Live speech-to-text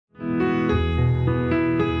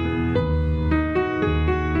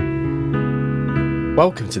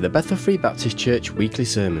Welcome to the Bethel Free Baptist Church weekly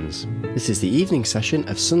sermons. This is the evening session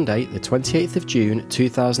of Sunday, the 28th of June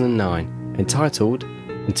 2009, entitled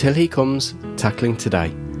Until He Comes, Tackling Today.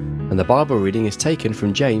 And the Bible reading is taken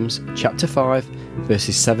from James chapter 5,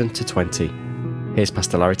 verses 7 to 20. Here's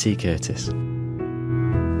Pastor Larry T. Curtis.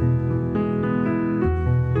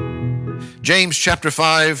 James chapter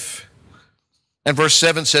 5 and verse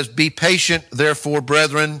 7 says, Be patient, therefore,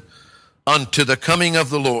 brethren, unto the coming of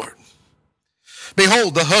the Lord.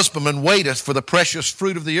 Behold, the husbandman waiteth for the precious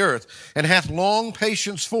fruit of the earth, and hath long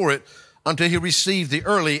patience for it, until he receive the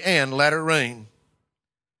early and latter rain.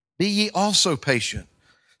 Be ye also patient.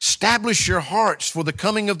 Establish your hearts, for the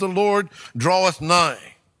coming of the Lord draweth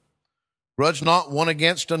nigh. Grudge not one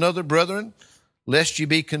against another, brethren, lest ye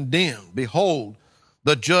be condemned. Behold,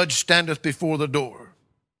 the judge standeth before the door.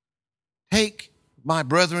 Take, my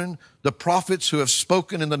brethren, the prophets who have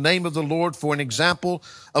spoken in the name of the Lord for an example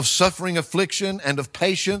of suffering, affliction, and of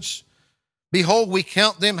patience. Behold, we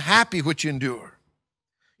count them happy which endure.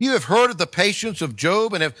 You have heard of the patience of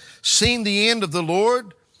Job and have seen the end of the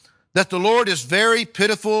Lord, that the Lord is very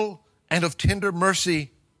pitiful and of tender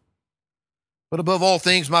mercy. But above all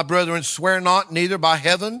things, my brethren, swear not, neither by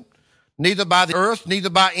heaven, neither by the earth,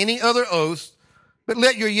 neither by any other oath, but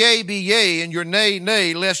let your yea be yea, and your nay,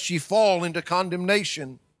 nay, lest ye fall into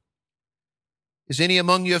condemnation. Is any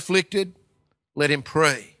among you afflicted? Let him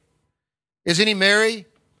pray. Is any merry?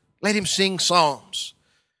 Let him sing psalms.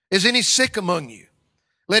 Is any sick among you?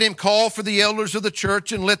 Let him call for the elders of the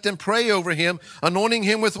church, and let them pray over him, anointing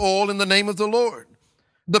him with oil in the name of the Lord.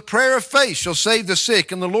 The prayer of faith shall save the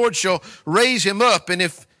sick, and the Lord shall raise him up, and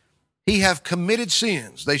if he have committed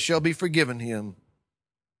sins, they shall be forgiven him.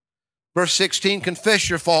 Verse 16, confess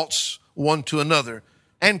your faults one to another,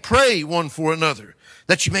 and pray one for another,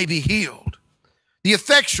 that you may be healed. The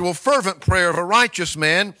effectual, fervent prayer of a righteous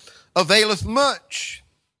man availeth much.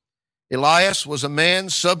 Elias was a man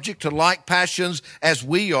subject to like passions as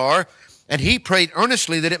we are, and he prayed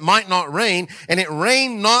earnestly that it might not rain, and it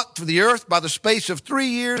rained not for the earth by the space of 3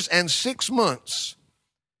 years and 6 months.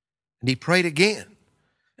 And he prayed again,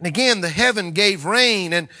 and again the heaven gave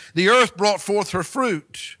rain, and the earth brought forth her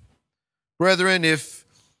fruit. Brethren, if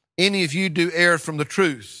any of you do err from the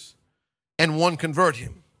truth, and one convert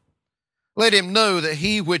him, let him know that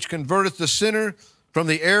he which converteth the sinner from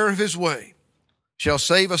the error of his way shall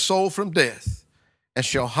save a soul from death, and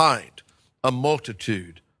shall hide a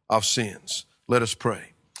multitude of sins. Let us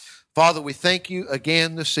pray. Father, we thank you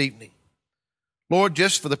again this evening, Lord,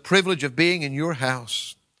 just for the privilege of being in your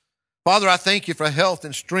house. Father, I thank you for health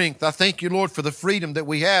and strength. I thank you, Lord, for the freedom that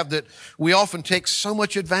we have that we often take so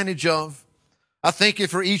much advantage of. I thank you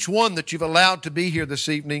for each one that you've allowed to be here this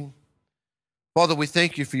evening. Father, we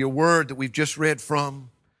thank you for your word that we've just read from.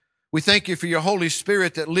 We thank you for your Holy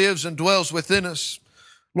Spirit that lives and dwells within us.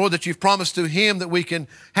 Lord, that you've promised through him that we can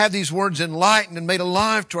have these words enlightened and made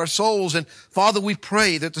alive to our souls. And Father, we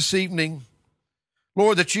pray that this evening,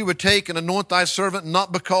 Lord, that you would take and anoint thy servant,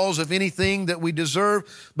 not because of anything that we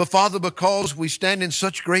deserve, but Father, because we stand in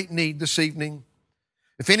such great need this evening.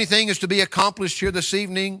 If anything is to be accomplished here this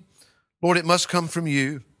evening, Lord, it must come from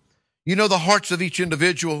you. You know the hearts of each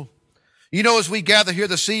individual. You know, as we gather here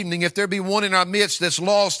this evening, if there be one in our midst that's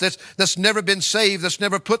lost, that's never been saved, that's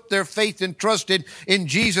never put their faith and trusted in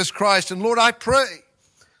Jesus Christ. And Lord, I pray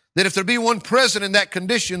that if there be one present in that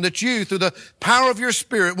condition, that you, through the power of your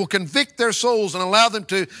Spirit, will convict their souls and allow them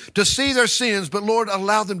to see their sins, but Lord,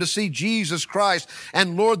 allow them to see Jesus Christ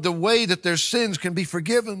and Lord, the way that their sins can be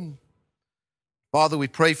forgiven. Father, we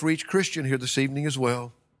pray for each Christian here this evening as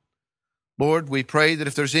well. Lord, we pray that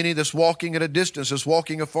if there's any that's walking at a distance, that's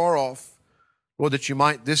walking afar off, Lord, that you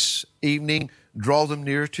might this evening draw them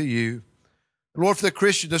near to you. Lord, for the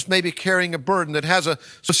Christian that's maybe carrying a burden that has a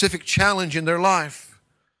specific challenge in their life,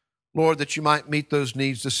 Lord, that you might meet those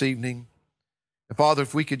needs this evening. And Father,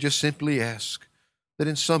 if we could just simply ask that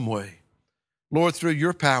in some way, Lord, through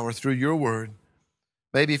your power, through your word,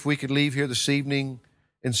 maybe if we could leave here this evening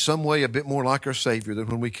in some way a bit more like our Savior than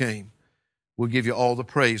when we came, we'll give you all the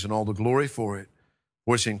praise and all the glory for it.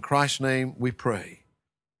 For it's in Christ's name we pray.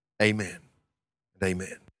 Amen and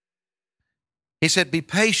amen. He said, Be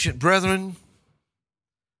patient, brethren,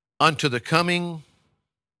 unto the coming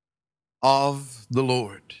of the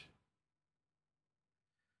Lord.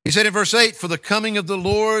 He said in verse 8, For the coming of the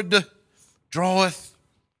Lord draweth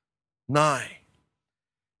nigh.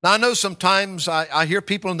 Now I know sometimes I hear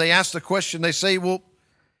people and they ask the question, they say, well,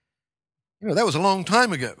 that was a long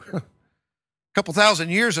time ago. A couple thousand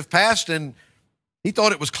years have passed and he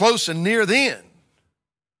thought it was close and near then.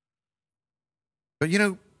 But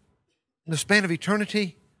in the span of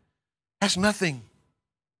eternity, that's nothing.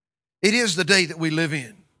 It is the day that we live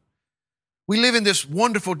in. We live in this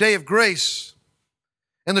wonderful day of grace.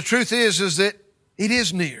 And the truth is that it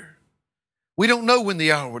is near. We don't know when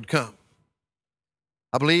the hour would come.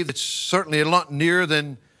 I believe it's certainly a lot nearer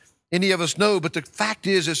than any of us know. But the fact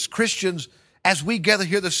is, as Christians, as we gather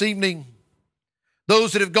here this evening,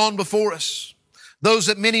 those that have gone before us, those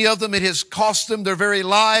that many of them, it has cost them their very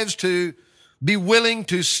lives to be willing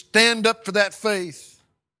to stand up for that faith.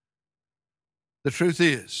 The truth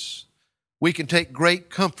is, we can take great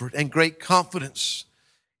comfort and great confidence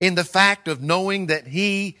in the fact of knowing that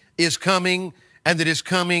He is coming and that His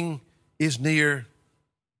coming is near.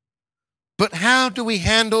 But how do we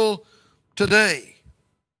handle today?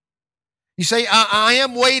 You say, I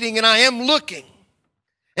am waiting and I am looking,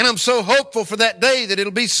 and I'm so hopeful for that day that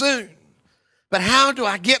it'll be soon. But how do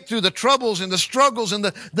I get through the troubles and the struggles and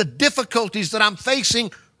the difficulties that I'm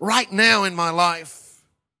facing right now in my life?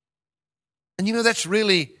 And you know,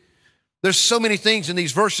 there's so many things in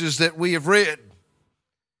these verses that we have read.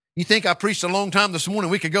 You think I preached a long time this morning.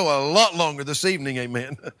 We could go a lot longer this evening,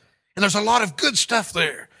 amen. And there's a lot of good stuff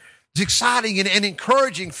there. It's exciting and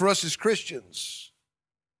encouraging for us as Christians.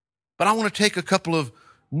 But I want to take a couple of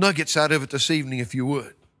nuggets out of it this evening, if you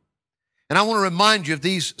would. And I want to remind you of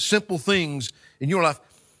these simple things in your life.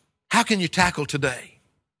 How can you tackle today?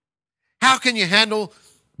 How can you handle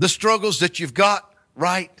the struggles that you've got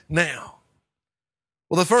right now?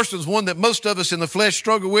 Well, the first one's one that most of us in the flesh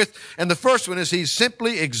struggle with. And the first one is He's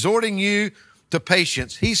simply exhorting you to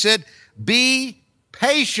patience. He said, be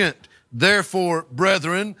patient, therefore,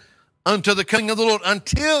 brethren, unto the coming of the Lord.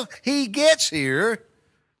 Until He gets here,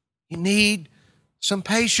 you need some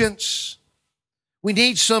patience. We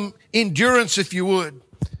need some endurance, if you would.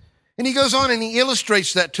 And he goes on and he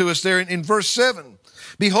illustrates that to us there in verse 7.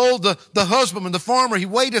 Behold, the husbandman, the farmer, he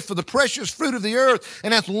waiteth for the precious fruit of the earth,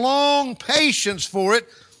 and hath long patience for it,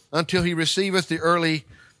 until he receiveth the early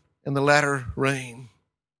and the latter rain.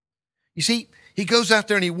 You see, he goes out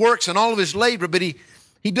there and he works in all of his labor, but he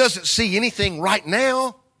doesn't see anything right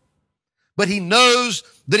now. But he knows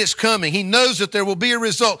that it's coming. He knows that there will be a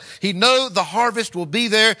result. He knows the harvest will be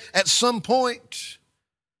there at some point.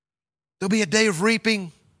 There'll be a day of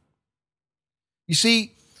reaping. You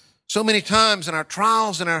see, so many times in our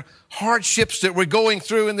trials and our hardships that we're going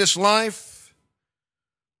through in this life,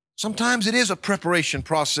 sometimes it is a preparation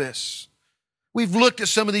process. We've looked at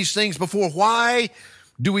some of these things before. Why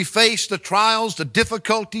do we face the trials, the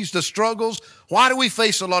difficulties, the struggles? Why do we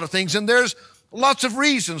face a lot of things? And there's lots of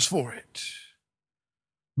reasons for it.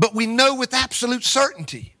 But we know with absolute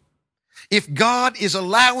certainty, if God is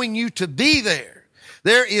allowing you to be there,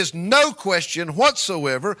 there is no question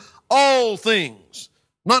whatsoever, all things,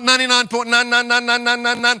 not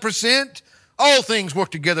 99.9999999%, all things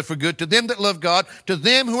work together for good to them that love God, to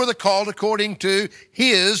them who are the called according to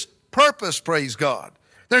His purpose, praise God.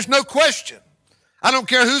 There's no question. I don't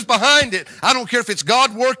care who's behind it. I don't care if it's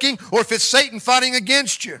God working or if it's Satan fighting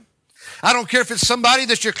against you. I don't care if it's somebody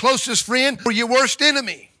that's your closest friend or your worst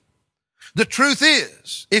enemy. The truth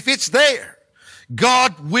is, if it's there,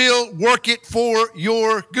 God will work it for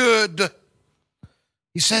your good.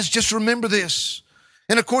 He says, just remember this.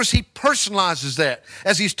 And of course, He personalizes that.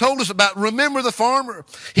 As He's told us about, remember the farmer.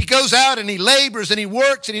 He goes out and he labors and he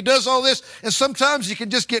works and he does all this. And sometimes you can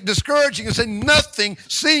just get discouraging and say, nothing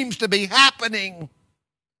seems to be happening.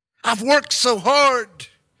 I've worked so hard,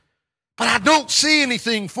 but I don't see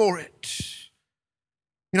anything for it.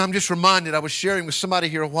 You know, I'm just reminded, I was sharing with somebody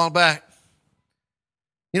here a while back.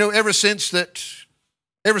 You know, ever since that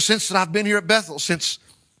I've been here at Bethel, since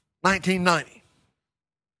 1990,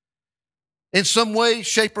 in some way,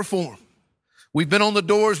 shape, or form, we've been on the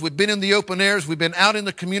doors, we've been in the open airs, we've been out in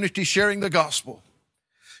the community sharing the gospel.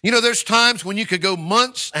 You know, there's times when you could go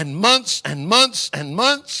months and months and months and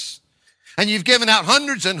months, and you've given out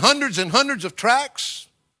hundreds and hundreds and hundreds of tracts.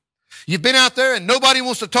 You've been out there and nobody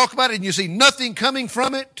wants to talk about it, and you see nothing coming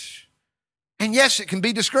from it. And yes, it can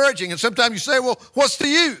be discouraging. And sometimes you say, well, what's the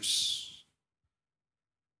use?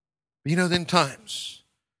 But you know, then times,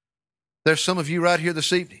 there's some of you right here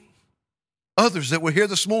this evening, others that were here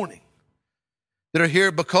this morning, that are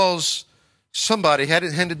here because somebody had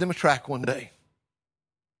handed them a tract one day.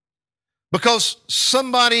 Because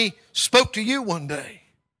somebody spoke to you one day.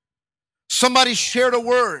 Somebody shared a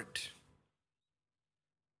word.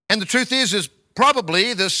 And the truth is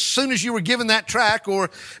probably as soon as you were given that tract, or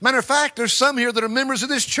matter of fact, there's some here that are members of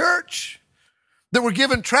this church that were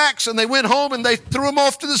given tracts and they went home and they threw them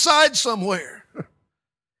off to the side somewhere.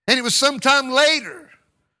 And it was sometime later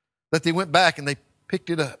that they went back and they picked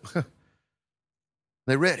it up.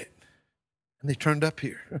 They read it and they turned up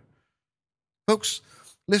here. Folks,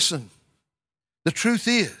 listen, The truth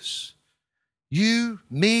is, you,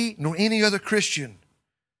 me, nor any other Christian,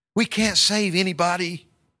 we can't save anybody.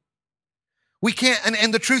 We can't,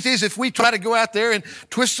 and the truth is, if we try to go out there and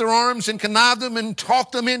twist their arms and connive them and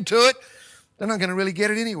talk them into it, they're not going to really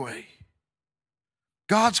get it anyway.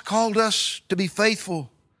 God's called us to be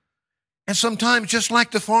faithful. And sometimes, just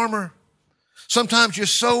like the farmer, sometimes you're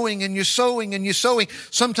sowing and you're sowing and you're sowing.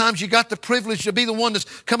 Sometimes you got the privilege to be the one that's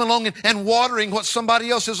coming along and watering what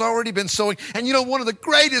somebody else has already been sowing. And you know, one of the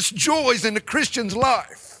greatest joys in the Christian's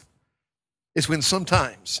life is when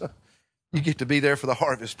sometimes you get to be there for the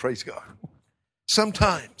harvest, praise God.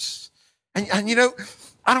 Sometimes. And you know,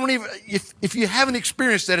 I don't even, if you haven't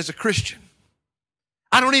experienced that as a Christian,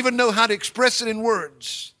 I don't even know how to express it in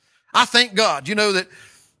words. I thank God, you know, that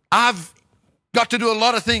I've got to do a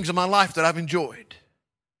lot of things in my life that I've enjoyed.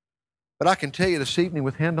 But I can tell you this evening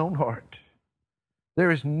with hand on heart,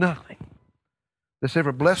 there is nothing that's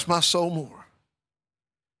ever blessed my soul more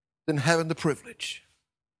than having the privilege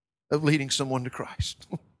of leading someone to Christ.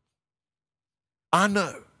 I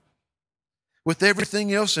know with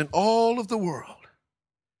everything else in all of the world,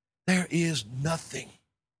 there is nothing.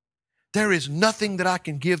 There is nothing that I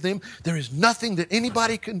can give them. There is nothing that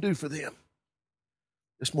anybody can do for them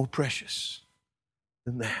that's more precious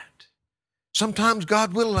than that. Sometimes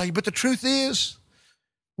God will allow you, but the truth is,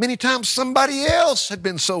 many times somebody else had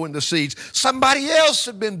been sowing the seeds. Somebody else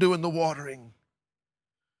had been doing the watering.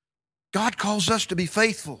 God calls us to be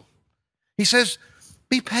faithful. He says,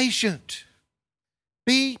 be patient.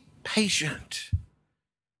 Be patient.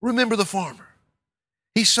 Remember the farmer.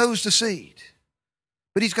 He sows the seed,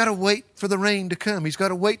 but he's got to wait for the rain to come. He's got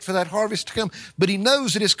to wait for that harvest to come, but he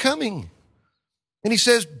knows it is coming. And he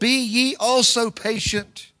says, be ye also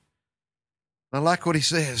patient. I like what he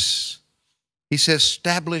says. He says,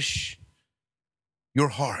 establish your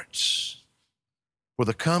hearts, for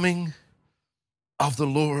the coming of the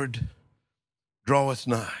Lord draweth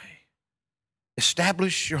nigh.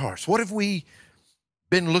 Establish your hearts. What have we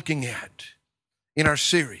been looking at in our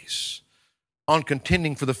series on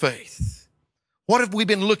contending for the faith? What have we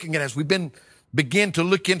been looking at as we begin to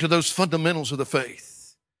look into those fundamentals of the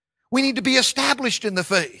faith? We need to be established in the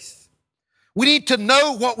faith. We need to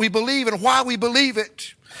know what we believe and why we believe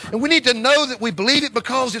it. And we need to know that we believe it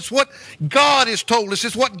because it's what God has told us.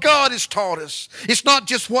 It's what God has taught us. It's not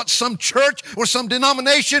just what some church or some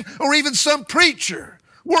denomination or even some preacher.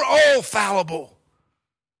 We're all fallible.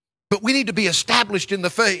 But we need to be established in the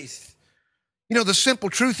faith. You know, the simple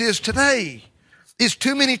truth is today is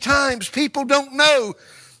too many times people don't know.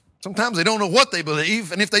 Sometimes they don't know what they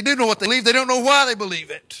believe. And if they do know what they believe, they don't know why they believe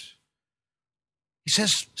it. He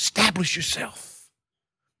says, establish yourself.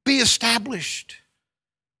 Be established.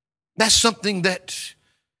 That's something that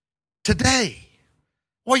today,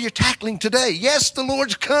 what you're tackling today. Yes, the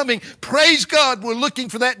Lord's coming. Praise God, we're looking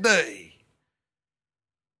for that day.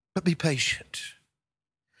 But be patient.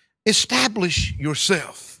 Establish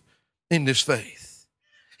yourself in this faith.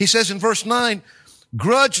 He says in verse 9,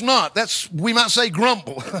 grudge not. That's, we might say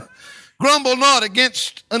grumble. Grumble not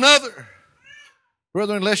against another,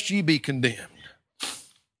 brethren, lest ye be condemned.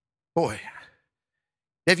 Boy,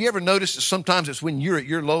 have you ever noticed that sometimes it's when you're at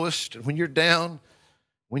your lowest, when you're down,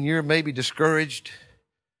 when you're maybe discouraged?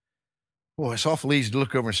 Boy, it's awful easy to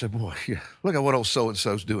look over and say, boy, look at what old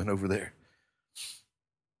so-and-so's doing over there.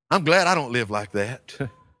 I'm glad I don't live like that.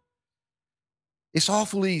 It's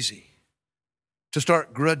awful easy to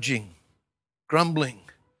start grudging, grumbling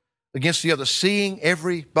against the other, seeing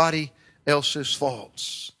everybody else's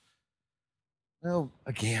faults. Well,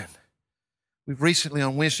 again, we've recently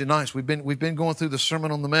on Wednesday nights, we've been going through the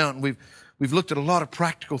Sermon on the Mount, and we've looked at a lot of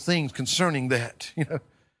practical things concerning that. You know,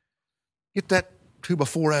 get that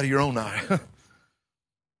 2x4 out of your own eye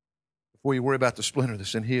before you worry about the splinter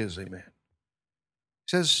that's in his. Amen.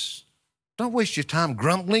 He says, don't waste your time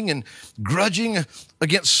grumbling and grudging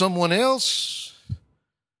against someone else.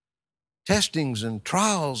 Testings and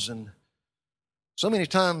trials, and so many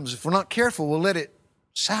times, if we're not careful, we'll let it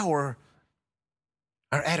sour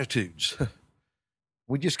our attitudes.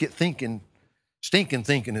 We just get thinking, stinking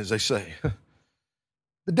thinking, as they say.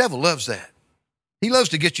 The devil loves that. He loves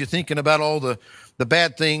to get you thinking about all the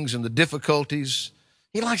bad things and the difficulties.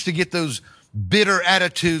 He likes to get those bitter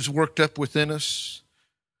attitudes worked up within us.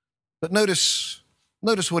 But notice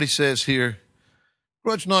what he says here.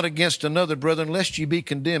 Grudge not against another, brethren, lest ye be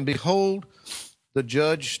condemned. Behold, the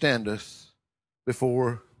judge standeth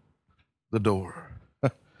before the door.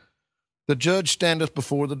 The judge standeth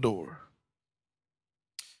before the door.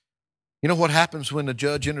 You know what happens when the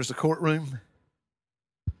judge enters the courtroom?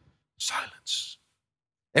 Silence.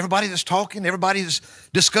 Everybody that's talking, everybody that's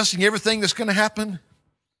discussing everything that's going to happen.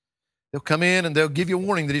 They'll come in and they'll give you a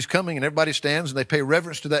warning that he's coming, and everybody stands and they pay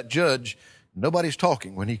reverence to that judge. Nobody's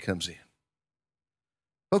talking when he comes in.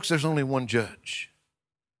 Folks, there's only one judge.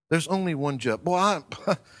 There's only one judge. Boy,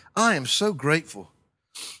 I am so grateful.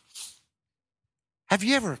 Have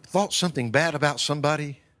you ever thought something bad about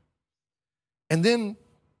somebody and then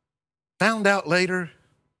found out later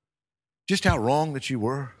just how wrong that you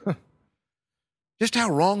were? Just how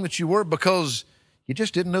wrong that you were because you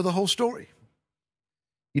just didn't know the whole story.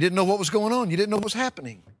 You didn't know what was going on. You didn't know what was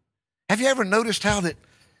happening. Have you ever noticed how that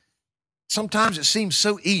sometimes it seems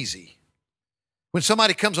so easy when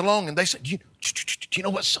somebody comes along and they say, do you know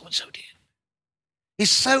what so-and-so did?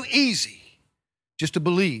 It's so easy just to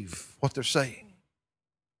believe what they're saying.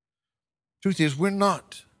 Truth is, we're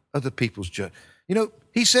not other people's judge. You know,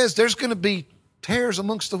 he says there's going to be tares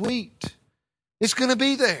amongst the wheat. It's going to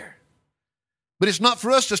be there. But it's not for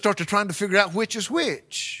us to start trying to figure out which is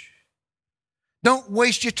which. Don't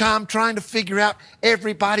waste your time trying to figure out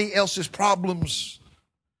everybody else's problems.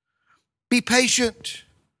 Be patient.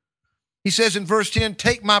 He says in verse 10,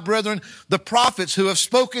 take my brethren, the prophets who have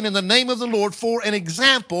spoken in the name of the Lord for an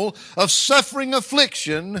example of suffering,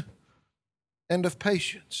 affliction, and of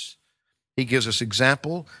patience. He gives us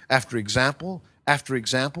example after example after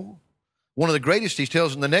example. One of the greatest he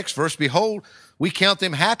tells in the next verse, behold, we count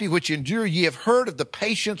them happy which endure. Ye have heard of the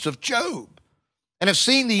patience of Job and have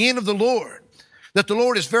seen the end of the Lord, that the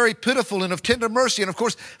Lord is very pitiful and of tender mercy. And of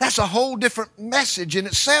course, that's a whole different message in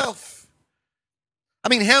itself. I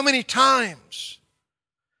mean, how many times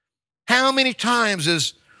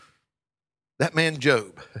is that man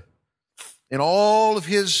Job in all of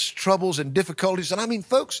his troubles and difficulties? And I mean,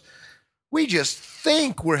 folks, we just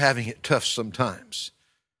think we're having it tough sometimes.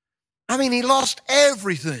 I mean, he lost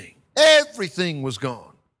everything. Everything was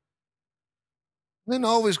gone. And then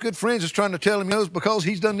all his good friends is trying to tell him, you know, it's because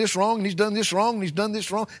he's done this wrong, and he's done this wrong, and he's done this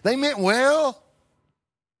wrong. They meant well.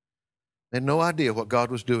 They had no idea what God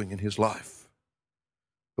was doing in his life.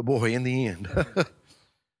 But boy, in the end, the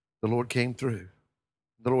Lord came through.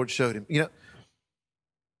 The Lord showed him. You know,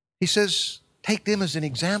 he says, take them as an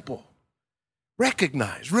example.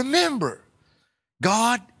 Recognize, remember,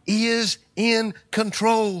 God is in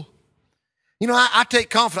control. You know, I take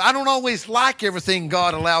confidence. I don't always like everything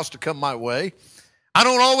God allows to come my way. I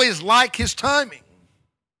don't always like his timing.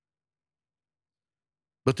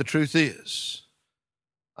 But the truth is,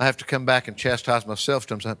 I have to come back and chastise myself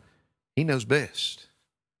sometimes. He knows best.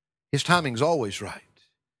 His timing's always right.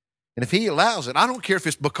 And if he allows it, I don't care if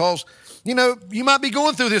it's because, you know, you might be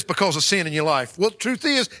going through this because of sin in your life. Well, the truth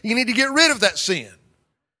is, you need to get rid of that sin.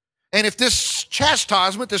 And if this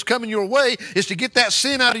chastisement that's coming your way is to get that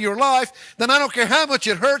sin out of your life, then I don't care how much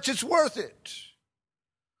it hurts, it's worth it.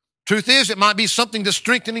 Truth is, it might be something that's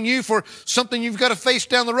strengthening you for something you've got to face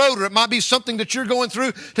down the road, or it might be something that you're going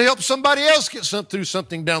through to help somebody else get through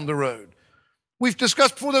something down the road. We've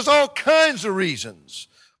discussed before, there's all kinds of reasons.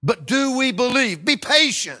 But do we believe? Be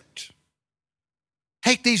patient.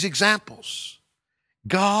 Take these examples.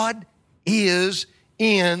 God is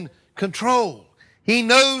in control. He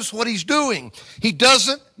knows what he's doing. He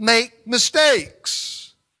doesn't make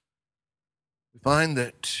mistakes. We find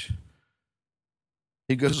that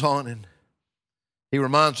he goes on and he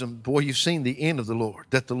reminds them, boy, you've seen the end of the Lord,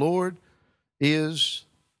 that the Lord is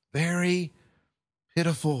very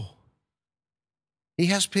pitiful. He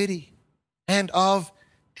has pity and of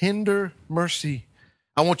tender mercy.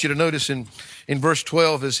 I want you to notice in verse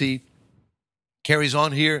 12 as he carries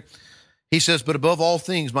on here, he says, but above all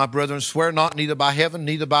things, my brethren, swear not neither by heaven,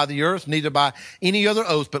 neither by the earth, neither by any other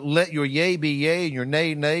oath, but let your yea be yea and your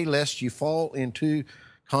nay, nay, lest you fall into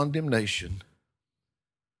condemnation.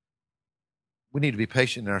 We need to be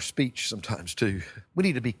patient in our speech sometimes too. We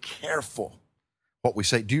need to be careful what we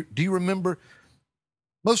say. Do you remember,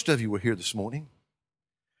 most of you were here this morning.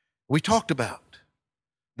 We talked about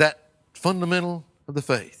that fundamental of the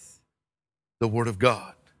faith, the Word of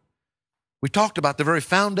God. We talked about the very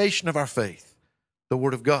foundation of our faith, the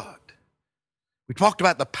Word of God. We talked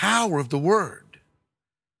about the power of the Word.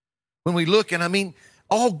 When we look, and I mean,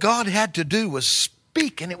 all God had to do was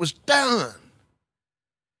speak and it was done.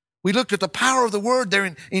 We looked at the power of the Word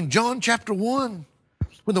there in John chapter 1,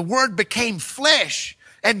 when the Word became flesh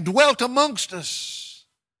and dwelt amongst us.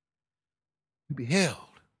 We beheld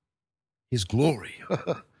His glory,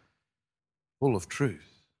 full of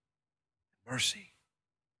truth and mercy.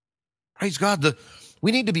 Praise God.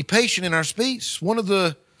 We need to be patient in our speech. One of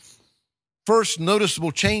the first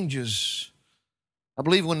noticeable changes, I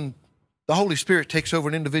believe, when the Holy Spirit takes over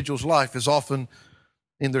an individual's life is often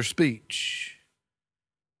in their speech.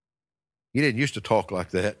 You didn't used to talk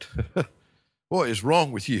like that. What is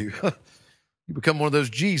wrong with you? You become one of those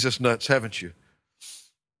Jesus nuts, haven't you?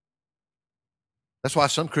 That's why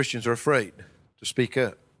some Christians are afraid to speak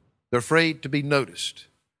up. They're afraid to be noticed.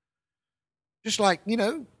 Just like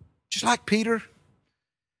Peter.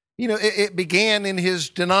 It began in his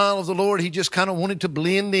denial of the Lord. He just kind of wanted to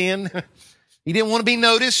blend in. He didn't want to be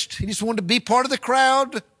noticed. He just wanted to be part of the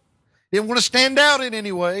crowd. He didn't want to stand out in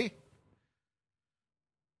any way.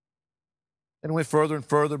 And it went further and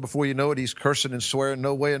further. Before you know it, he's cursing and swearing,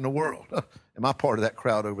 no way in the world am I part of that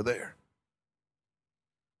crowd over there.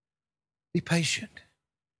 Be patient.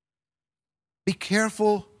 Be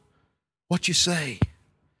careful what you say.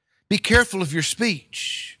 Be careful of your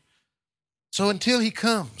speech. So until he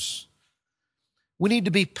comes, we need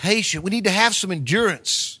to be patient. We need to have some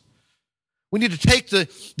endurance. We need to take the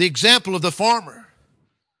example of the farmer.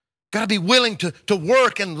 Got to be willing to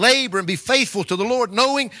work and labor and be faithful to the Lord,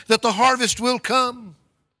 knowing that the harvest will come.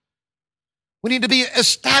 We need to be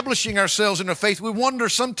establishing ourselves in our faith. We wonder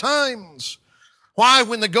sometimes why,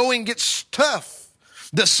 when the going gets tough,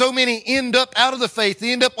 that so many end up out of the faith.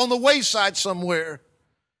 They end up on the wayside somewhere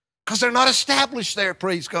because they're not established there,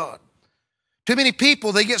 praise God. Too many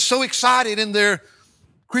people, they get so excited in their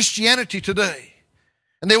Christianity today,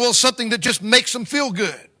 and they want something that just makes them feel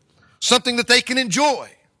good, something that they can enjoy,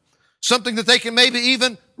 something that they can maybe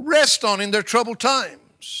even rest on in their troubled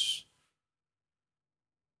times.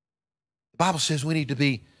 The Bible says we need to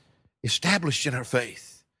be established in our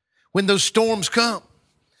faith. When those storms come,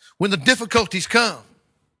 when the difficulties come,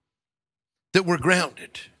 that we're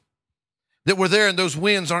grounded, that we're there and those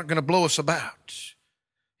winds aren't going to blow us about.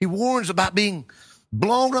 He warns about being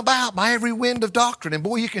blown about by every wind of doctrine. And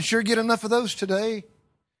boy, you can sure get enough of those today.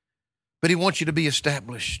 But he wants you to be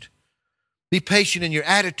established. Be patient in your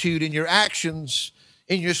attitude, in your actions,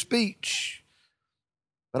 in your speech.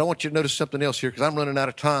 But I want you to notice something else here because I'm running out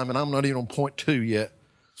of time and I'm not even on point 2 yet.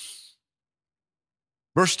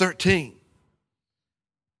 Verse 13.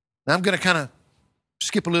 Now I'm going to kind of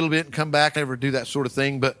skip a little bit and come back. I never do that sort of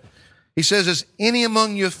thing. But he says, is any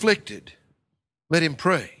among you afflicted? Let him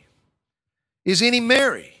pray. Is any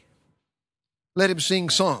merry? Let him sing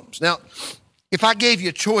psalms. Now, if I gave you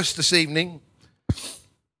a choice this evening,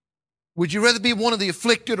 would you rather be one of the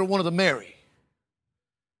afflicted or one of the merry?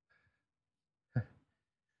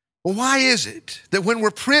 Well, why is it that when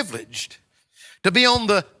we're privileged to be on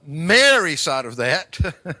the merry side of that,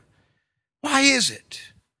 why is it?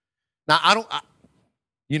 Now,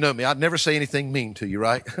 you know me, I'd never say anything mean to you,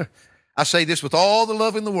 right? I say this with all the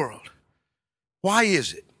love in the world. Why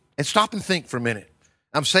is it? And stop and think for a minute.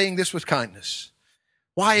 I'm saying this with kindness.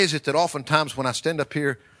 Why is it that oftentimes when I stand up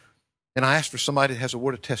here and I ask for somebody that has a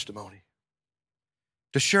word of testimony,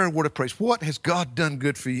 to share a word of praise, what has God done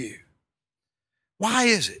good for you? Why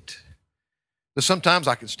is it that sometimes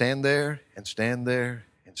I can stand there and stand there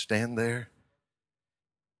and stand there?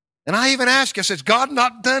 And I even ask, I said, has God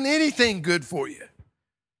not done anything good for you?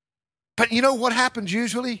 But you know what happens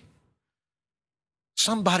usually?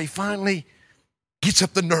 Somebody finally gets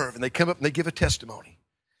up the nerve and they come up and they give a testimony.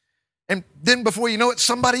 And then before you know it,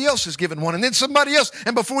 somebody else has given one. And then somebody else.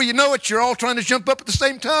 And before you know it, you're all trying to jump up at the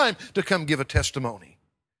same time to come give a testimony.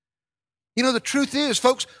 You know, the truth is,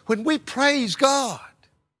 folks, when we praise God,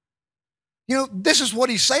 you know, this is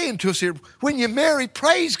what he's saying to us here. When you marry,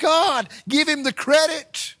 praise God. Give him the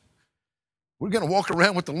credit. We're going to walk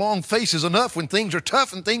around with the long faces enough when things are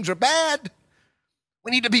tough and things are bad.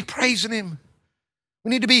 We need to be praising him. We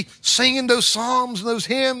need to be singing those psalms and those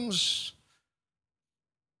hymns.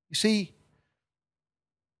 You see,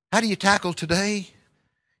 how do you tackle today?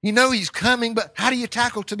 You know he's coming, but how do you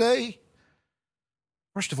tackle today?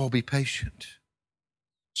 First of all, be patient.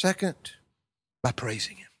 Second, by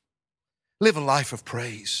praising him. Live a life of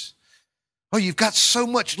praise. Oh, you've got so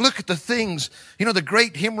much. Look at the things. You know, the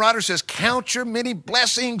great hymn writer says, count your many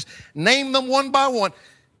blessings, name them one by one.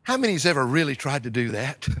 How many's ever really tried to do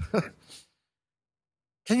that?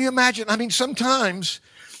 Can you imagine? I mean, sometimes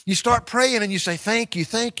you start praying and you say, thank you.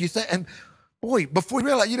 And boy, before you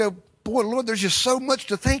realize, you know, boy, Lord, there's just so much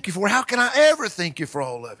to thank you for. How can I ever thank you for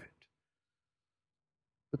all of it?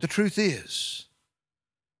 But the truth is,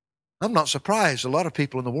 I'm not surprised. A lot of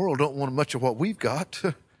people in the world don't want much of what we've got.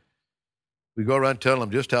 We go around telling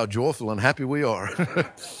them just how joyful and happy we are.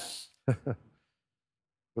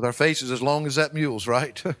 With our faces as long as that mule's,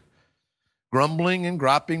 right? Grumbling and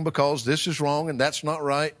griping because this is wrong and that's not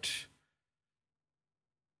right.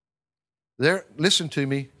 Listen to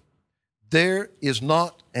me. There is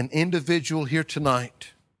not an individual here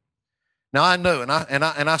tonight. Now I know, and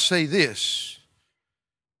I say this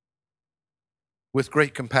with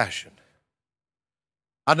great compassion.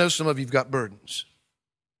 I know some of you've got burdens.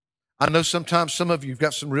 I know sometimes some of you have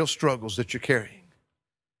got some real struggles that you're carrying.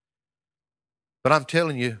 But I'm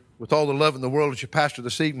telling you, with all the love in the world as your pastor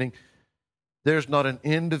this evening, there's not an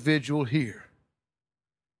individual here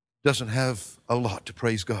doesn't have a lot to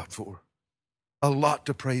praise God for, a lot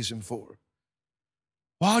to praise Him for.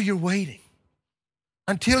 While you're waiting,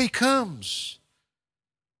 until He comes,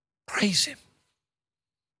 praise Him.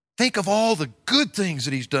 Think of all the good things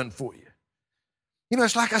that He's done for you. You know,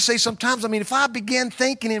 it's like I say sometimes, if I began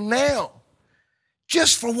thanking Him now,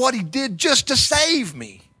 just for what He did just to save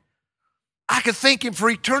me, I could thank Him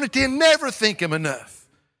for eternity and never thank Him enough.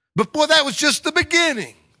 But boy, that was just the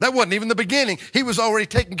beginning. That wasn't even the beginning. He was already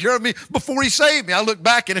taking care of me before He saved me. I look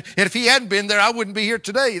back, and if He hadn't been there, I wouldn't be here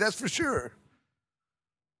today, that's for sure.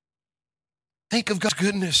 Think of God's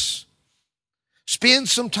goodness. Spend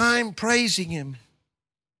some time praising Him.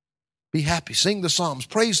 Be happy. Sing the Psalms.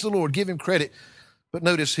 Praise the Lord. Give Him credit. But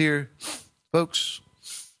notice here, folks,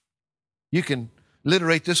 you can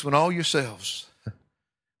literate this one all yourselves.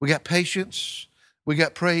 We got patience. We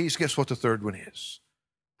got praise. Guess what the third one is?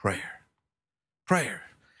 Prayer. Prayer.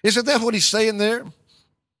 Isn't that what He's saying there?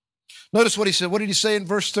 Notice what He said. What did He say in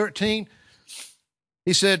verse 13?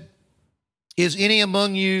 He said, is any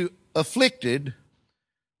among you afflicted?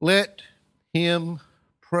 Let him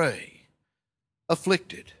pray.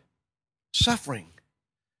 Afflicted. Suffering.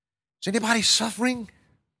 Is anybody suffering?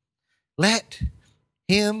 Let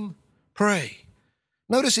him pray.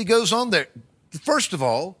 Notice he goes on there. First of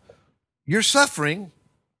all, you're suffering.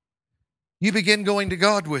 You begin going to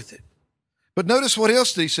God with it. But notice what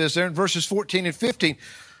else he says there in verses 14 and 15.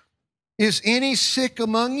 Is any sick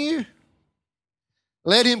among you?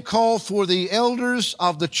 Let him call for the elders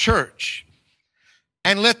of the church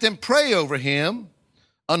and let them pray over him,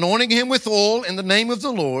 anointing him with oil in the name of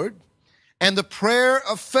the Lord. And the prayer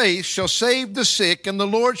of faith shall save the sick, and the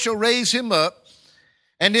Lord shall raise him up.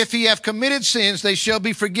 And if he have committed sins, they shall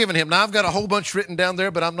be forgiven him. Now, I've got a whole bunch written down there,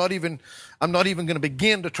 but I'm not even going to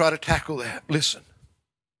begin to try to tackle that. Listen.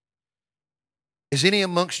 Is any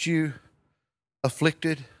amongst you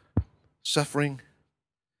afflicted, suffering?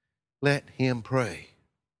 Let him pray.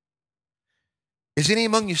 Is any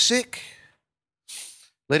among you sick?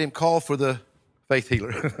 Let him call for the faith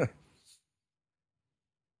healer.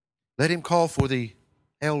 Let him call for the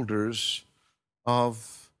elders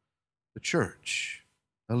of the church.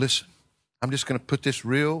 Now listen, I'm just going to put this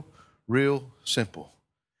real simple.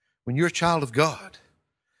 When you're a child of God,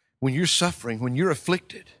 when you're suffering, when you're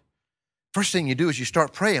afflicted, first thing you do is you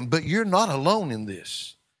start praying, but you're not alone in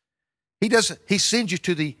this. He sends you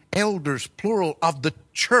to the elders, plural, of the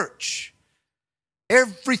church.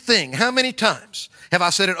 Everything. How many times have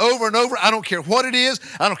I said it over and over? I don't care what it is.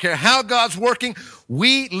 I don't care how God's working.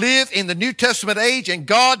 We live in the New Testament age, and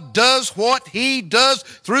God does what He does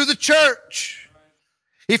through the church.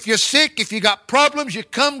 If you're sick, if you got problems, you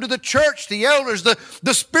come to the church, the elders,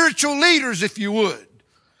 the spiritual leaders, if you would.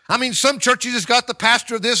 Some churches has got the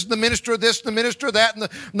pastor of this, and the minister of this, and the minister of that, and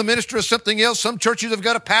the minister of something else. Some churches have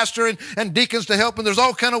got a pastor and deacons to help, and there's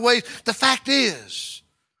all kind of ways. The fact is,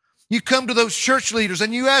 you come to those church leaders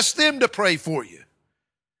and you ask them to pray for you.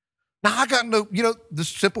 Now, the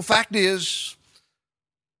simple fact is,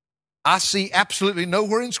 I see absolutely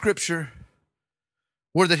nowhere in Scripture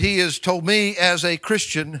where that He has told me as a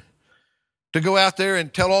Christian to go out there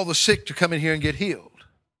and tell all the sick to come in here and get healed.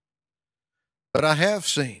 But I have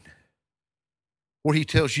seen where He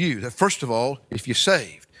tells you that, first of all, if you're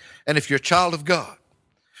saved and if you're a child of God,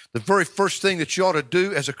 the very first thing that you ought to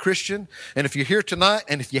do as a Christian, and if you're here tonight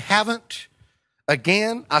and if you haven't,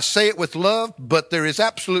 again, I say it with love, but there is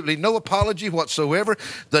absolutely no apology whatsoever.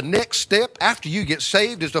 The next step after you get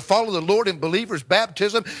saved is to follow the Lord in believer's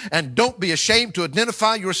baptism, and don't be ashamed to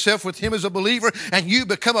identify yourself with Him as a believer, and you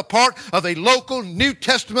become a part of a local New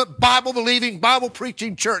Testament Bible-believing,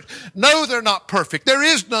 Bible-preaching church. No, they're not perfect. There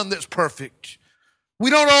is none that's perfect. We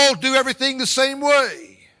don't all do everything the same way.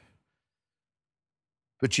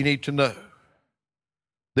 But you need to know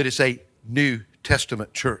that it's a New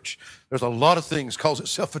Testament church. There's a lot of things calls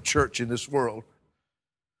itself a church in this world.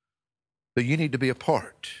 But you need to be a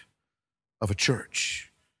part of a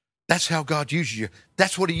church. That's how God uses you.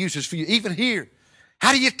 That's what He uses for you. Even here,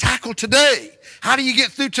 how do you tackle today? How do you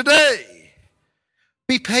get through today?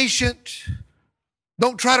 Be patient.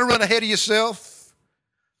 Don't try to run ahead of yourself.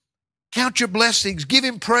 Count your blessings. Give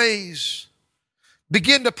Him praise.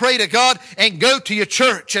 Begin to pray to God and go to your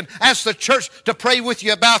church and ask the church to pray with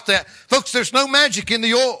you about that. Folks, there's no magic in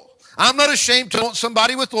the oil. I'm not ashamed to want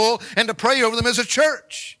somebody with oil and to pray over them as a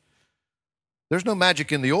church. There's no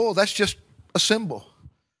magic in the oil. That's just a symbol.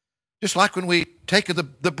 Just like when we take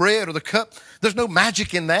the bread or the cup, there's no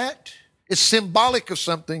magic in that. It's symbolic of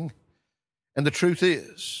something. And the truth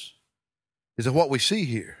is that what we see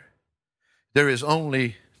here, there is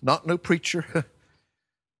only not no preacher,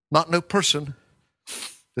 not no person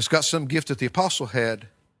that's got some gift that the apostle had.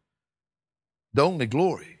 The only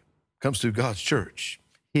glory comes through God's church,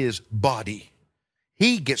 His body.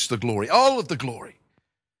 He gets the glory, all of the glory.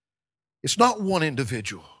 It's not one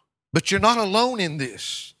individual, but you're not alone in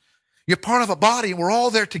this. You're part of a body and we're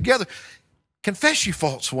all there together. Confess your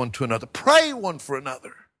faults one to another. Pray one for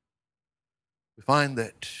another. We find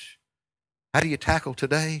that, how do you tackle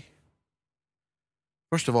today?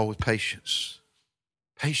 First of all, with patience.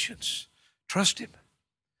 Patience. Trust Him.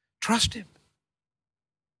 Trust Him.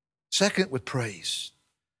 Second, with praise.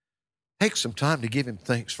 Take some time to give Him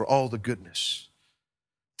thanks for all the goodness.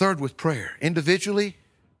 Third, with prayer. Individually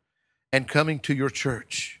and coming to your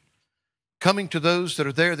church. Coming to those that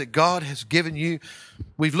are there that God has given you.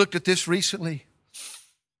 We've looked at this recently.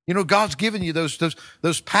 You know, God's given you those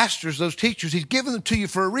pastors, those teachers. He's given them to you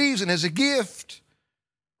for a reason, as a gift.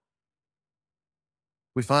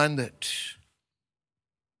 We find that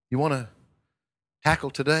you want to tackle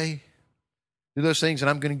today, do those things, and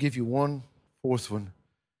I'm going to give you one fourth one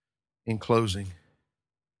in closing.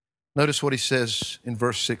 Notice what he says in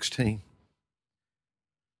verse 16.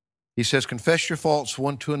 He says, confess your faults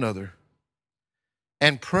one to another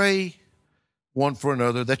and pray one for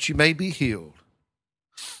another that you may be healed.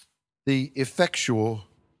 The effectual,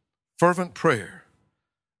 fervent prayer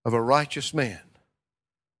of a righteous man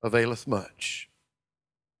availeth much.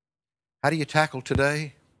 How do you tackle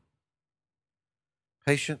today?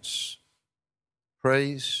 Patience,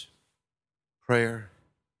 praise, prayer.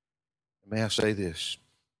 May I say this?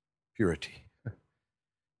 Purity.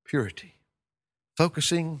 Purity.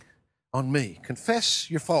 Focusing on me. Confess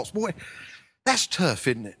your faults. Boy, that's tough,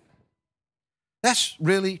 isn't it? That's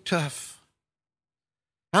really tough.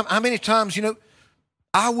 How many times, you know,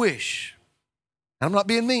 I wish, I'm not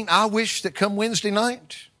being mean, I wish that come Wednesday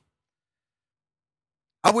night,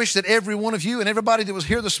 I wish that every one of you and everybody that was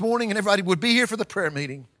here this morning and everybody would be here for the prayer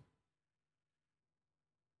meeting.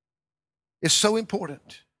 It's so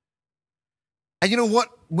important. And you know what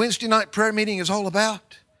Wednesday night prayer meeting is all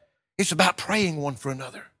about? It's about praying one for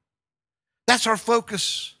another. That's our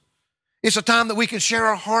focus. It's a time that we can share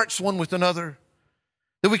our hearts one with another,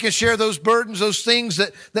 that we can share those burdens, those things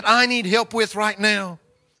that I need help with right now.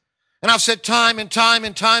 And I've said time and time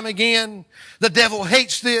and time again, the devil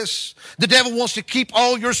hates this. The devil wants to keep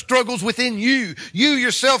all your struggles within you. You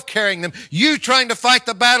yourself carrying them. You trying to fight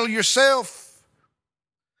the battle yourself.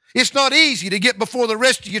 It's not easy to get before the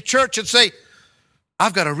rest of your church and say,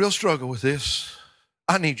 I've got a real struggle with this.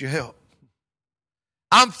 I need your help.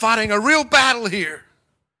 I'm fighting a real battle here,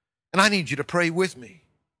 and I need you to pray with me.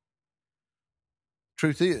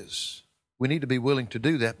 Truth is, we need to be willing to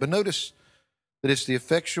do that. But notice that it's the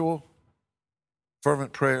effectual,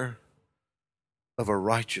 fervent prayer of a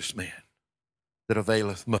righteous man that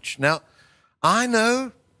availeth much. Now, I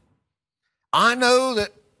know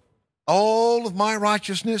that all of my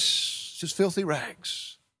righteousness is filthy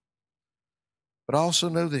rags. But I also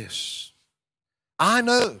know this. I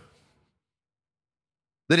know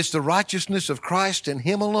that it's the righteousness of Christ and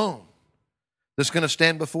Him alone that's going to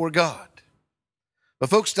stand before God. But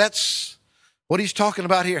folks, that's what he's talking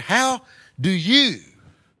about here. How do you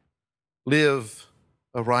live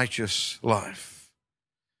a righteous life?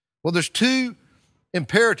 Well, there's two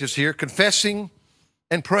imperatives here, confessing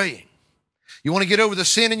and praying. You want to get over the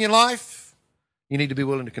sin in your life? You need to be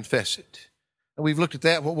willing to confess it. And we've looked at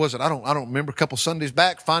that. What was it? I don't remember. A couple Sundays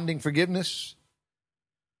back, finding forgiveness.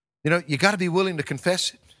 You know, you got to be willing to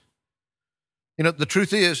confess it. You know, the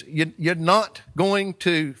truth is, you're not going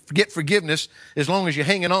to get forgiveness as long as you're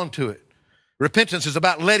hanging on to it. Repentance is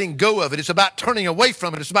about letting go of it. It's about turning away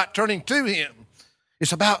from it. It's about turning to Him.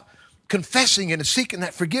 It's about confessing it and seeking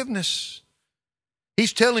that forgiveness.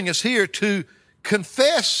 He's telling us here to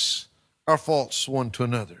confess our faults one to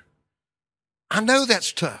another. I know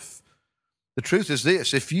that's tough. The truth is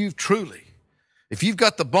this, if you've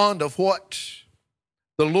got the bond of what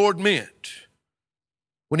the Lord meant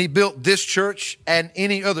when He built this church and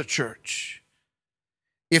any other church,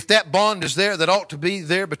 if that bond is there that ought to be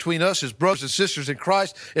there between us as brothers and sisters in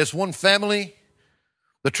Christ, as one family,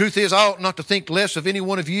 the truth is I ought not to think less of any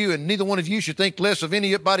one of you, and neither one of you should think less of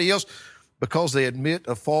anybody else because they admit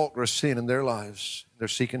a fault or a sin in their lives. They're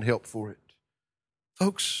seeking help for it.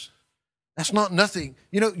 Folks, that's not nothing.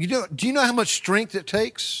 Do you know how much strength it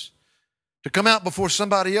takes to come out before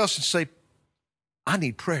somebody else and say, I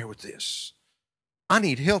need prayer with this. I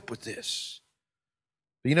need help with this.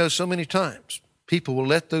 But you know, so many times people will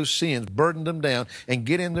let those sins burden them down and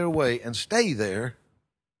get in their way and stay there,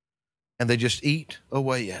 and they just eat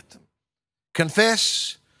away at them.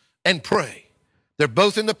 confess, and pray. They're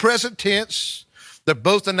both in the present tense. They're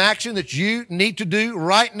both an action that you need to do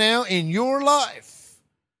right now in your life.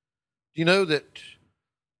 Do you know that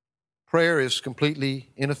prayer is completely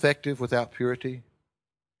ineffective without purity?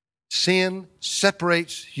 Sin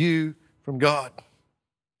separates you from God.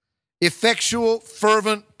 Effectual,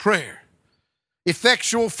 fervent prayer.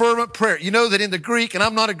 Effectual, fervent prayer. You know that in the Greek, and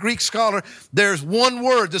I'm not a Greek scholar, there's one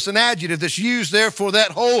word that's an adjective that's used there for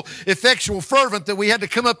that whole effectual, fervent that we had to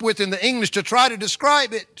come up with in the English to try to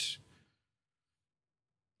describe it.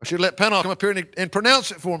 I should let Penal come up here and pronounce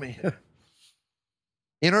it for me.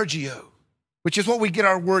 Energio, which is what we get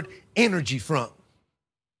our word energy from.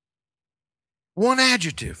 One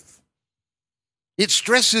adjective. It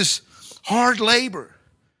stresses hard labor.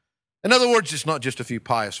 In other words, it's not just a few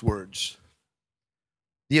pious words.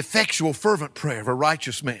 The effectual, fervent prayer of a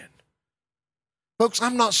righteous man. Folks,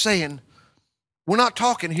 I'm not saying, we're not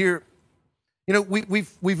talking here, you know,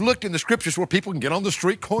 we've looked in the scriptures where people can get on the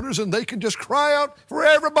street corners and they can just cry out for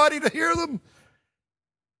everybody to hear them.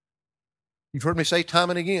 You've heard me say time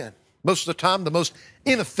and again, most of the time the most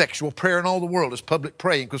ineffectual prayer in all the world is public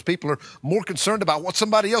praying, because people are more concerned about what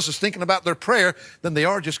somebody else is thinking about their prayer than they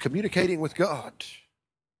are just communicating with God.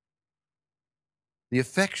 The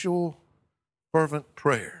effectual, fervent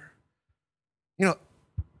prayer. You know,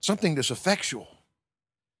 something that's effectual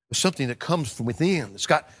is something that comes from within. It's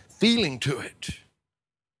got feeling to it.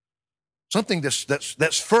 Something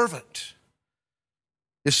that's fervent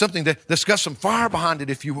is something that's got some fire behind it,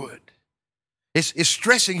 if you would. It's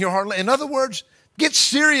stressing your heart. In other words, get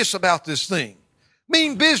serious about this thing.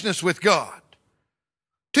 Mean business with God.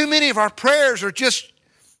 Too many of our prayers are just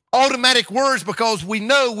automatic words because we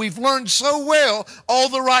know we've learned so well all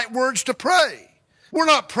the right words to pray. We're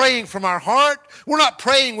not praying from our heart. We're not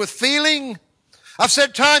praying with feeling. I've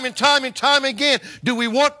said time and time and time again, do we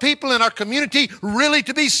want people in our community really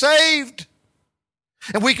to be saved?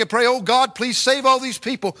 And we can pray, oh God, please save all these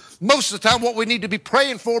people. Most of the time what we need to be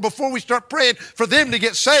praying for before we start praying for them to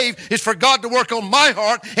get saved is for God to work on my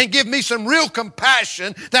heart and give me some real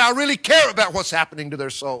compassion that I really care about what's happening to their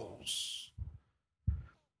souls.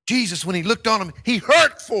 Jesus, when he looked on them, he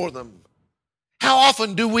hurt for them. How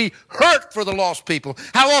often do we hurt for the lost people?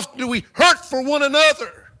 How often do we hurt for one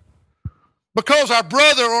another? Because our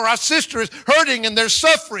brother or our sister is hurting and they're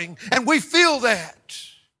suffering, and we feel that.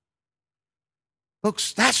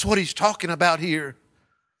 Folks, that's what he's talking about here.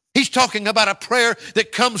 He's talking about a prayer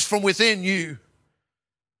that comes from within you.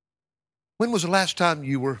 When was the last time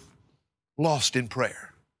you were lost in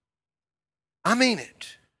prayer? I mean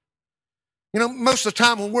it. You know, most of the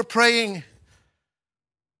time when we're praying,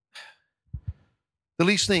 the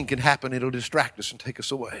least thing can happen, it'll distract us and take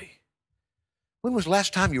us away. When was the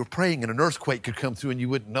last time you were praying and an earthquake could come through and you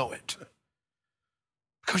wouldn't know it?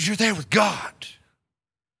 Because you're there with God.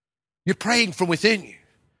 You're praying from within you.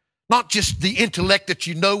 Not just the intellect that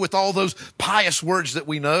you know with all those pious words that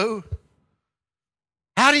we know.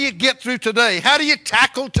 How do you get through today? How do you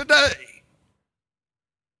tackle today?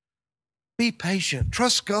 Be patient.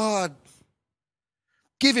 Trust God.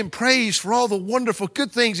 Give him praise for all the wonderful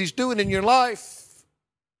good things he's doing in your life.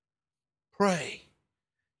 Pray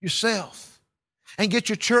yourself and get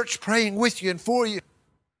your church praying with you and for you.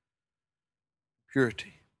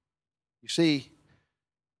 Purity. You see,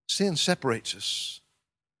 sin separates us.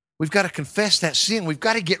 We've got to confess that sin. We've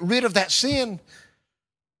got to get rid of that sin.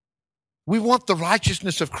 We want the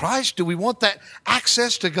righteousness of Christ. Do we want that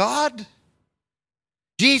access to God?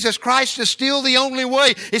 Jesus Christ is still the only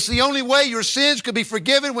way. It's the only way your sins could be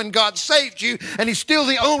forgiven when God saved you, and he's still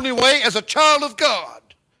the only way as a child of God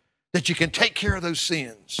that you can take care of those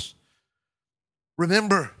sins.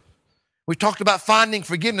 Remember, we talked about finding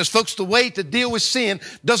forgiveness. Folks, the way to deal with sin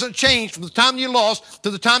doesn't change from the time you're lost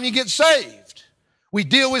to the time you get saved. We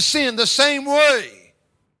deal with sin the same way.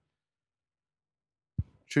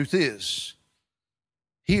 Truth is,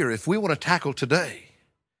 here, if we want to tackle today,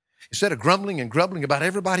 instead of grumbling and grumbling about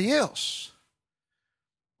everybody else,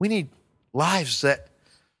 we need lives that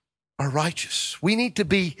are righteous. We need to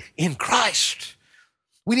be in Christ.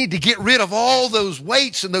 We need to get rid of all those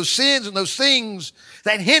weights and those sins and those things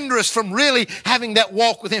that hinder us from really having that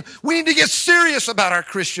walk with him. We need to get serious about our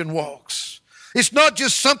Christian walks. It's not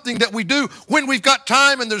just something that we do when we've got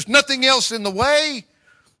time and there's nothing else in the way.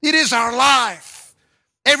 It is our life.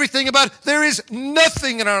 Everything about it. There is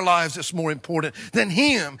nothing in our lives that's more important than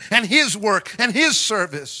him and his work and his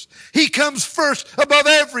service. He comes first above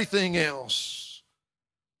everything else.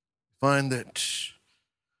 Find that,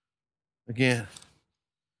 again,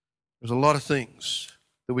 there's a lot of things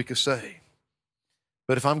that we could say.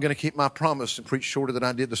 But if I'm going to keep my promise and preach shorter than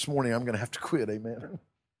I did this morning, I'm going to have to quit, amen.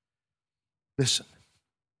 Listen.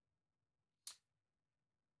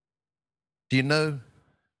 Do you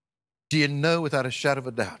know without a shadow of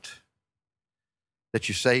a doubt that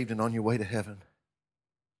you're saved and on your way to heaven?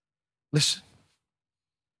 Listen.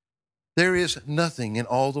 There is nothing in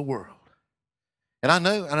all the world. And I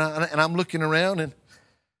know, and I'm looking around, and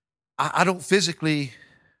I don't physically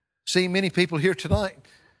see many people here tonight,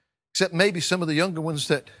 except maybe some of the younger ones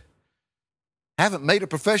that haven't made a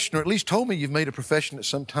profession, or at least told me you've made a profession at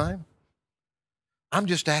some time. I'm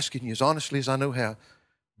just asking you as honestly as I know how,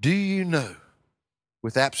 do you know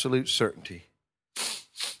with absolute certainty?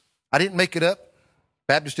 I didn't make it up.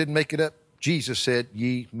 Baptists didn't make it up. Jesus said,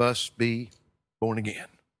 ye must be born again.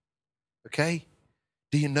 Okay?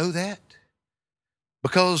 Do you know that?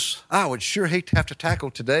 Because I would sure hate to have to tackle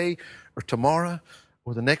today or tomorrow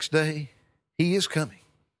or the next day. He is coming.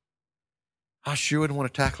 I sure wouldn't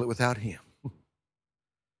want to tackle it without Him.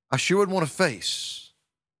 I sure would want to face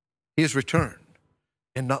His return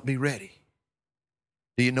and not be ready.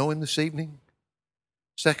 Do you know Him this evening?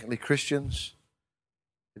 Secondly, Christians,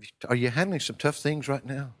 are you handling some tough things right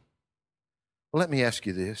now? Well, let me ask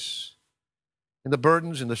you this. In the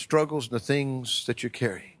burdens and the struggles and the things that you're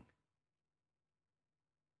carrying,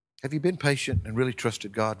 have you been patient and really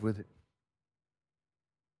trusted God with it?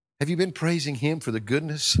 Have you been praising Him for the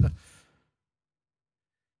goodness?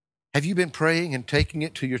 Have you been praying and taking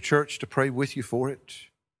it to your church to pray with you for it?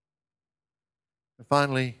 And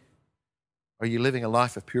finally, are you living a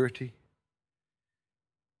life of purity?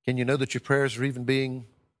 Can you know that your prayers are even being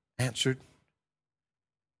answered?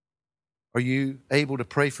 Are you able to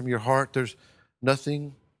pray from your heart? There's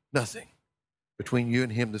nothing between you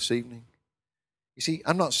and Him this evening. You see,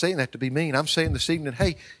 I'm not saying that to be mean. I'm saying this evening,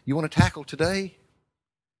 hey, you want to tackle today?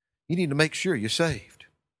 You need to make sure you're saved.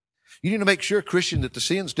 You need to make sure, Christian, that the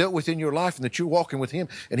sin's dealt with in your life and that you're walking with Him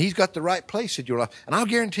and He's got the right place in your life. And I'll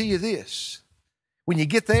guarantee you this, when you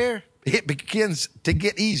get there, it begins to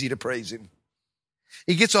get easy to praise Him.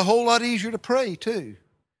 It gets a whole lot easier to pray too.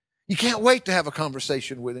 You can't wait to have a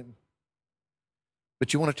conversation with Him.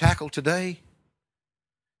 But you want to tackle today?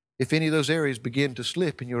 If any of those areas begin to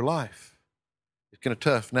slip in your life, it's kind of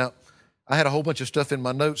tough. Now, I had a whole bunch of stuff in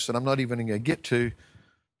my notes that I'm not even going to get to.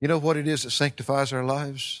 You know what it is that sanctifies our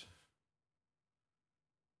lives?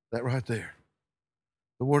 That right there.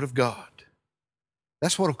 The Word of God.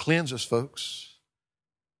 That's what will cleanse us, folks.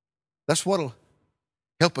 That's what will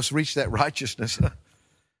help us reach that righteousness.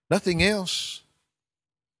 Nothing else.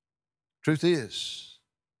 Truth is,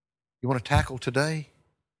 you want to tackle today?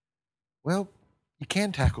 Well, you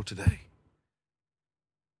can tackle today.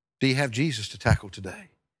 Do you have Jesus to tackle today?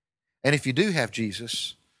 And if you do have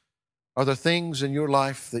Jesus, are there things in your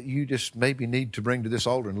life that you just maybe need to bring to this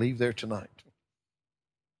altar and leave there tonight?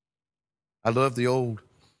 I love the old,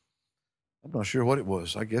 I'm not sure what it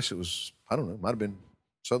was. I guess it was, I don't know, it might have been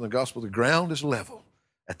Southern Gospel. The ground is level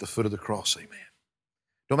at the foot of the cross, amen.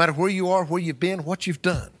 No matter where you are, where you've been, what you've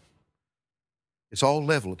done, it's all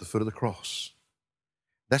level at the foot of the cross.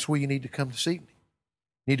 That's where you need to come this evening.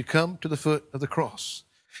 You need to come to the foot of the cross.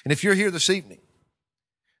 And if you're here this evening,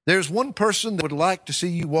 there's one person that would like to see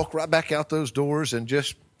you walk right back out those doors and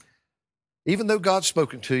just, even though God's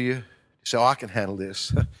spoken to you, you say, oh, I can handle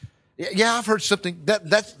this. Yeah, I've heard something.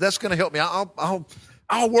 That's going to help me.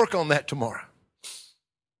 I'll work on that tomorrow.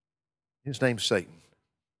 His name's Satan.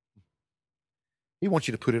 He wants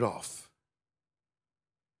you to put it off.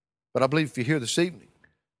 But I believe if you're here this evening,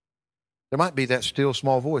 there might be that still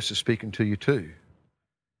small voice that's speaking to you too.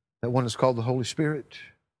 That one that's called the Holy Spirit.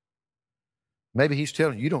 Maybe He's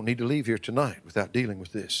telling you, you don't need to leave here tonight without dealing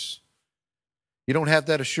with this. You don't have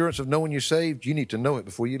that assurance of knowing you're saved. You need to know it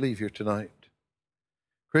before you leave here tonight.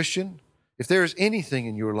 Christian, if there is anything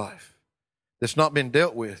in your life that's not been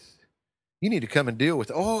dealt with, you need to come and deal with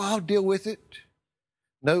it. Oh, I'll deal with it.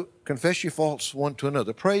 No, confess your faults one to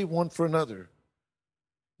another. Pray one for another.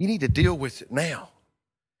 You need to deal with it now.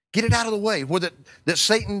 Get it out of the way where that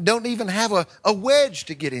Satan don't even have a wedge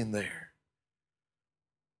to get in there.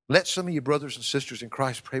 Let some of your brothers and sisters in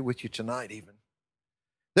Christ pray with you tonight even.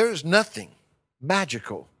 There is nothing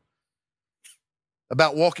magical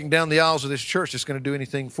about walking down the aisles of this church that's going to do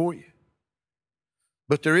anything for you.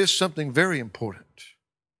 But there is something very important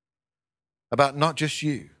about not just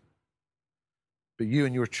you, but you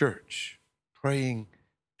and your church praying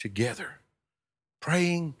together.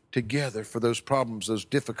 Praying together for those problems, those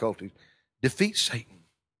difficulties. Defeat Satan.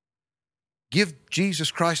 Give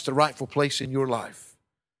Jesus Christ the rightful place in your life.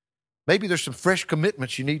 Maybe there's some fresh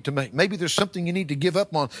commitments you need to make. Maybe there's something you need to give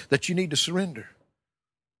up on that you need to surrender.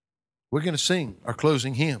 We're going to sing our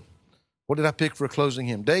closing hymn. What did I pick for a closing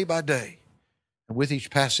hymn? Day by day and with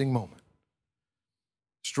each passing moment.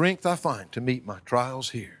 Strength I find to meet my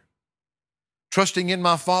trials here. Trusting in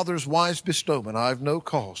my Father's wise bestowment, I have no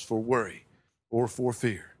cause for worry or for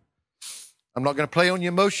fear. I'm not going to play on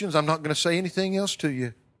your emotions. I'm not going to say anything else to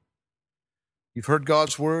you. You've heard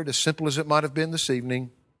God's word, as simple as it might have been this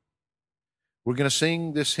evening. We're going to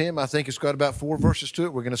sing this hymn. I think it's got about 4 verses to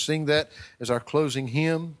it. We're going to sing that as our closing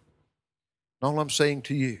hymn. And all I'm saying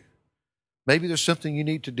to you, maybe there's something you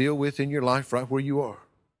need to deal with in your life right where you are.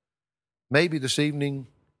 Maybe this evening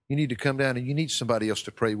you need to come down and you need somebody else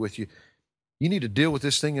to pray with you. You need to deal with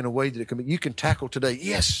this thing in a way that you can tackle today.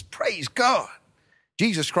 Yes, praise God.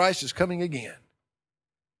 Jesus Christ is coming again.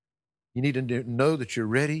 You need to know that you're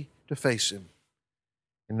ready to face Him.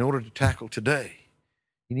 In order to tackle today,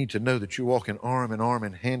 you need to know that you're walking arm in arm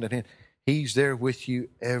and hand in hand. He's there with you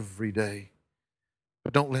every day.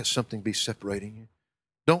 But don't let something be separating you.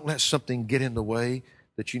 Don't let something get in the way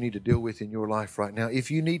that you need to deal with in your life right now. If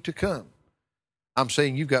you need to come, I'm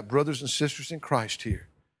saying you've got brothers and sisters in Christ here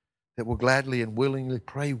that will gladly and willingly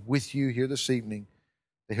pray with you here this evening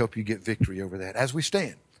to help you get victory over that as we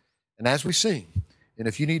stand and as we sing. And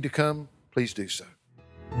if you need to come, please do so.